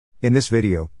In this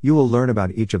video, you will learn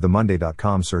about each of the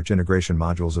Monday.com search integration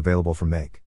modules available from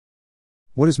Make.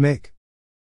 What is Make?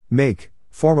 Make,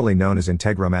 formerly known as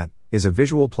Integromat, is a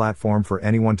visual platform for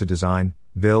anyone to design,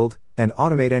 build, and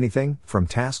automate anything, from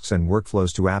tasks and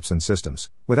workflows to apps and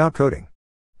systems, without coding.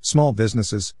 Small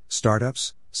businesses,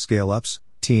 startups, scale-ups,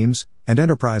 teams, and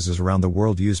enterprises around the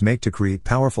world use Make to create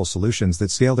powerful solutions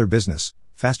that scale their business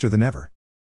faster than ever.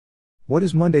 What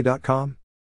is Monday.com?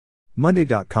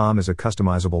 Monday.com is a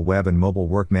customizable web and mobile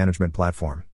work management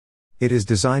platform. It is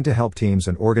designed to help teams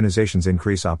and organizations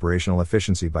increase operational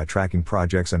efficiency by tracking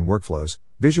projects and workflows,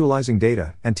 visualizing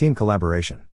data, and team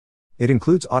collaboration. It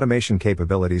includes automation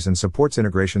capabilities and supports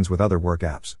integrations with other work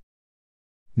apps.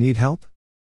 Need help?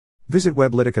 Visit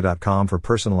weblytica.com for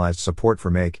personalized support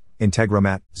for Make,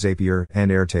 Integromat, Zapier,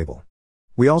 and Airtable.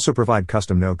 We also provide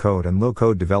custom no-code and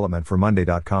low-code development for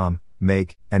Monday.com,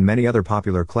 Make, and many other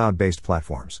popular cloud-based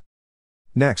platforms.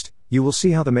 Next, you will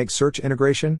see how the Make search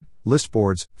integration, list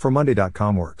boards, for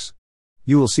Monday.com works.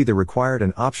 You will see the required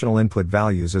and optional input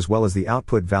values as well as the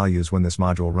output values when this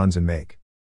module runs in Make.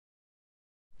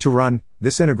 To run,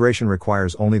 this integration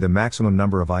requires only the maximum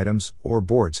number of items, or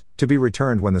boards, to be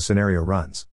returned when the scenario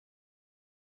runs.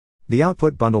 The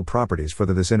output bundle properties for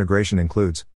this integration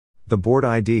includes the board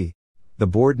ID, the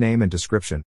board name and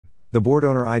description, the board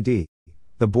owner ID,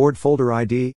 the board folder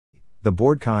ID, the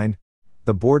board kind,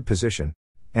 the board position,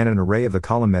 and an array of the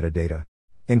column metadata,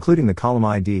 including the column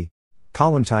ID,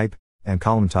 column type, and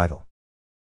column title.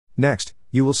 Next,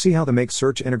 you will see how the Make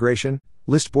search integration,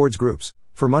 list boards groups,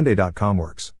 for Monday.com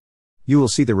works. You will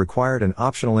see the required and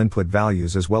optional input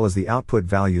values as well as the output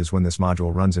values when this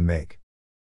module runs in Make.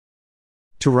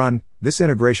 To run, this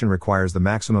integration requires the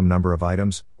maximum number of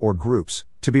items, or groups,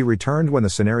 to be returned when the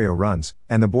scenario runs,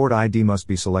 and the board ID must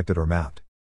be selected or mapped.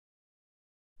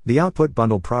 The output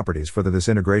bundle properties for this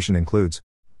integration includes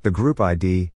the group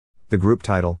ID, the group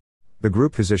title, the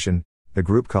group position, the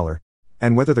group color,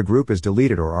 and whether the group is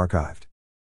deleted or archived.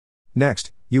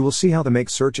 Next, you will see how the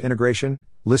Make search integration,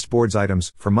 list boards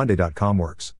items, for Monday.com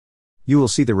works. You will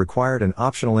see the required and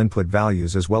optional input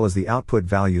values as well as the output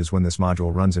values when this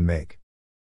module runs in Make.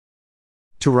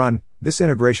 To run, this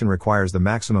integration requires the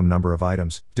maximum number of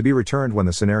items to be returned when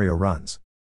the scenario runs.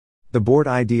 The board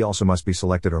ID also must be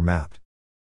selected or mapped.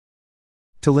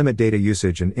 To limit data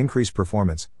usage and increase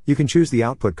performance, you can choose the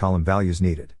output column values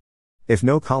needed. If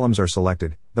no columns are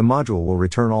selected, the module will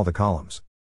return all the columns.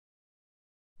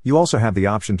 You also have the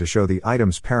option to show the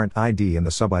item's parent ID and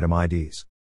the subitem IDs.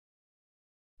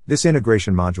 This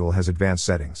integration module has advanced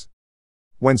settings.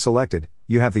 When selected,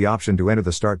 you have the option to enter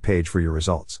the start page for your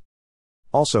results.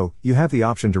 Also, you have the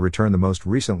option to return the most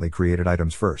recently created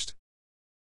items first.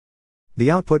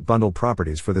 The output bundle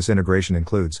properties for this integration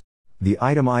includes the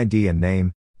item ID and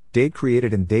name, date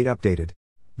created and date updated,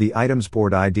 the item's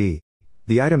board ID,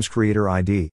 the item's creator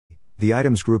ID, the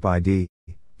item's group ID,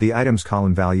 the item's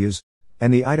column values,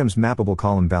 and the item's mappable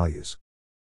column values.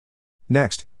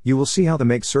 Next, you will see how the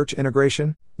Make search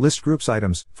integration, list groups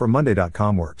items, for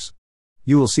Monday.com works.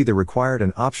 You will see the required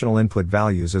and optional input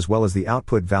values as well as the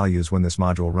output values when this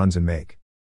module runs in Make.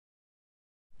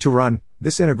 To run,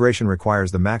 this integration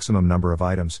requires the maximum number of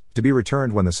items to be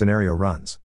returned when the scenario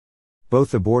runs.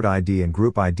 Both the board ID and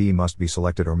group ID must be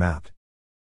selected or mapped.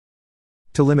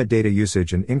 To limit data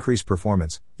usage and increase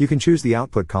performance, you can choose the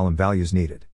output column values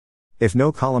needed. If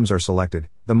no columns are selected,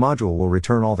 the module will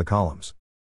return all the columns.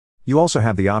 You also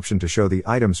have the option to show the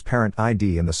item's parent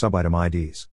ID and the subitem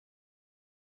IDs.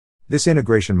 This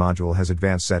integration module has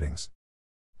advanced settings.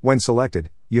 When selected,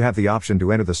 you have the option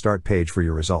to enter the start page for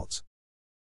your results.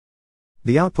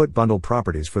 The output bundle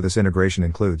properties for this integration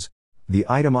includes the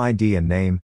item ID and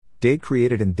name, date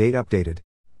created and date updated,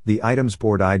 the item's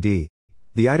board ID,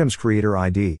 the item's creator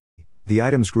ID, the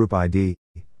item's group ID,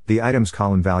 the item's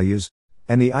column values,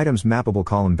 and the item's mappable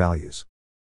column values.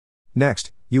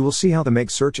 Next, you will see how the Make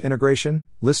search integration,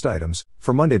 list items,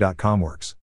 for Monday.com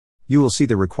works. You will see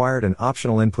the required and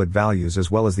optional input values as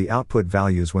well as the output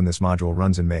values when this module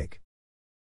runs in Make.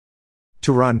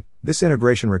 To run, this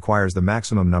integration requires the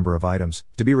maximum number of items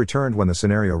to be returned when the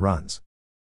scenario runs.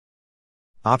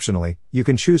 Optionally, you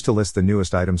can choose to list the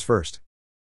newest items first.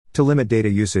 To limit data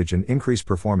usage and increase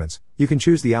performance, you can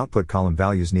choose the output column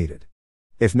values needed.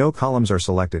 If no columns are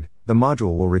selected, the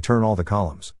module will return all the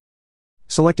columns.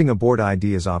 Selecting a board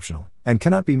ID is optional and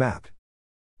cannot be mapped.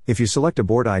 If you select a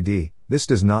board ID, this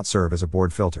does not serve as a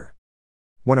board filter.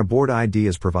 When a board ID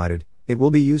is provided, it will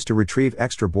be used to retrieve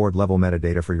extra board level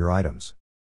metadata for your items.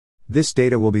 This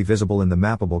data will be visible in the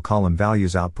mappable column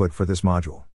values output for this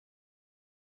module.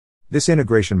 This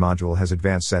integration module has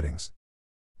advanced settings.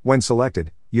 When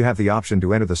selected, you have the option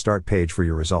to enter the start page for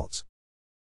your results.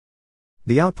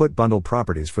 The output bundle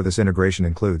properties for this integration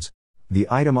includes the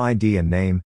item ID and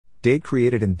name, date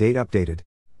created and date updated,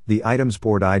 the items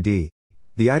board ID,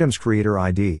 the items creator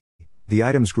ID, the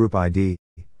items group ID,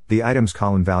 the items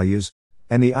column values,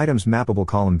 and the items mappable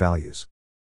column values.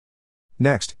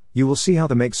 Next, you will see how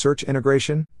the Make search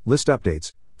integration, list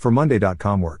updates, for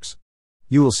Monday.com works.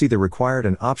 You will see the required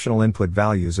and optional input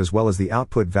values as well as the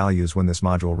output values when this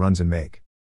module runs in Make.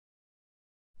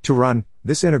 To run,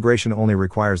 this integration only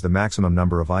requires the maximum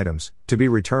number of items to be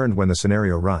returned when the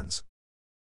scenario runs.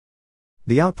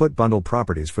 The output bundle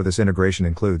properties for this integration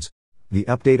includes the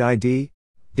update ID,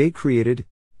 date created,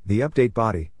 the update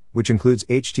body, which includes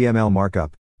HTML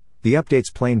markup, the update's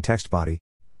plain text body,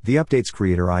 the update's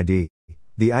creator ID,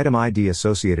 the item ID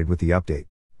associated with the update,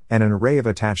 and an array of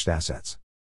attached assets.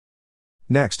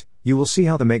 Next, you will see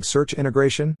how the Make search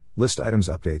integration, list items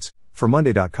updates, for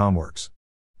Monday.com works.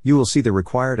 You will see the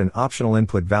required and optional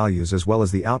input values as well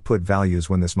as the output values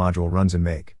when this module runs in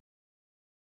Make.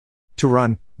 To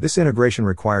run, this integration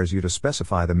requires you to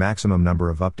specify the maximum number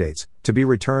of updates to be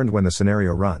returned when the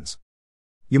scenario runs.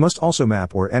 You must also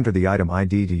map or enter the item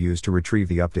ID to use to retrieve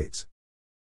the updates.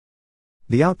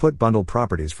 The output bundle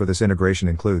properties for this integration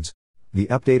includes the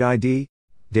update ID,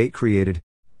 date created,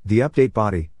 the update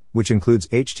body, which includes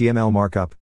HTML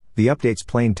markup, the update's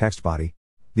plain text body,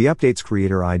 the update's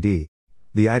creator ID,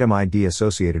 the item ID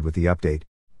associated with the update,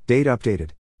 date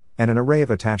updated, and an array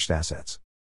of attached assets.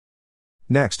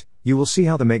 Next, you will see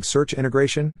how the Make search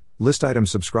integration, list item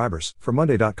subscribers, for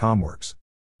Monday.com works.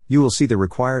 You will see the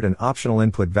required and optional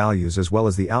input values as well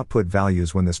as the output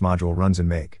values when this module runs in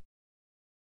Make.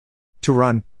 To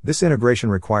run, this integration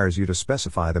requires you to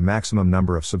specify the maximum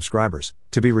number of subscribers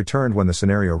to be returned when the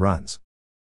scenario runs.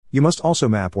 You must also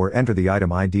map or enter the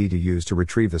item ID to use to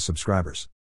retrieve the subscribers.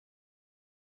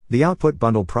 The output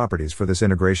bundle properties for this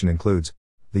integration includes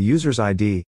the user's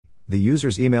ID, the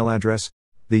user's email address,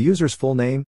 the user's full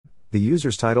name, the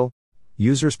user's title,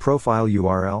 user's profile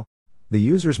URL, the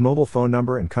user's mobile phone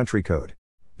number and country code,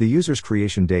 the user's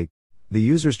creation date, the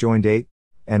user's join date,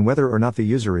 and whether or not the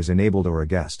user is enabled or a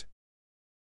guest.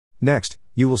 Next,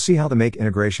 you will see how the Make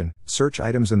integration, search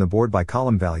items in the board by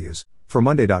column values, for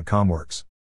Monday.com works.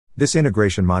 This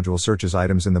integration module searches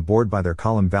items in the board by their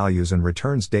column values and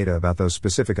returns data about those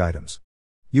specific items.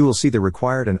 You will see the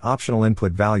required and optional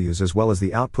input values as well as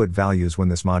the output values when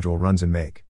this module runs in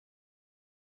Make.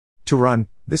 To run,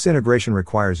 this integration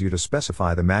requires you to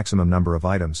specify the maximum number of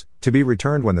items to be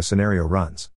returned when the scenario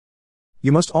runs.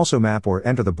 You must also map or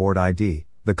enter the board ID,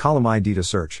 the column ID to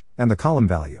search, and the column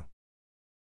value.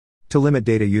 To limit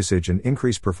data usage and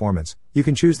increase performance, you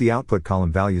can choose the output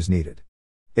column values needed.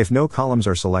 If no columns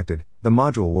are selected, the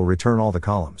module will return all the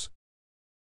columns.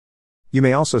 You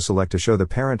may also select to show the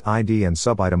parent ID and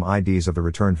sub-item IDs of the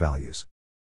returned values.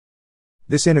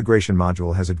 This integration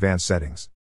module has advanced settings.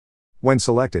 When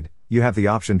selected, you have the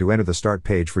option to enter the start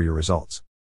page for your results.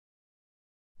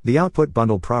 The output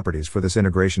bundle properties for this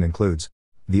integration includes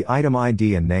the item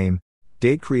ID and name,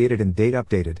 date created and date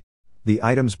updated, the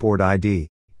items board ID,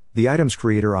 the items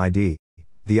creator ID,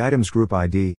 the items group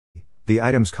ID, the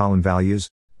items column values,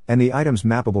 and the items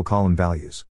mappable column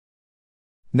values.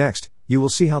 Next, you will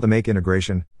see how the Make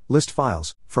integration, list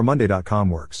files, for Monday.com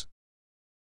works.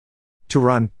 To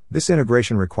run, this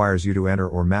integration requires you to enter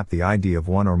or map the ID of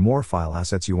one or more file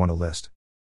assets you want to list.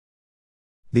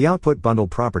 The output bundle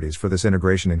properties for this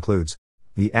integration includes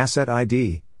the asset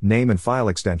ID, name and file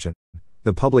extension,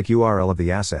 the public URL of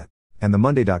the asset, and the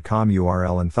Monday.com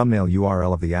URL and thumbnail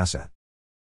URL of the asset.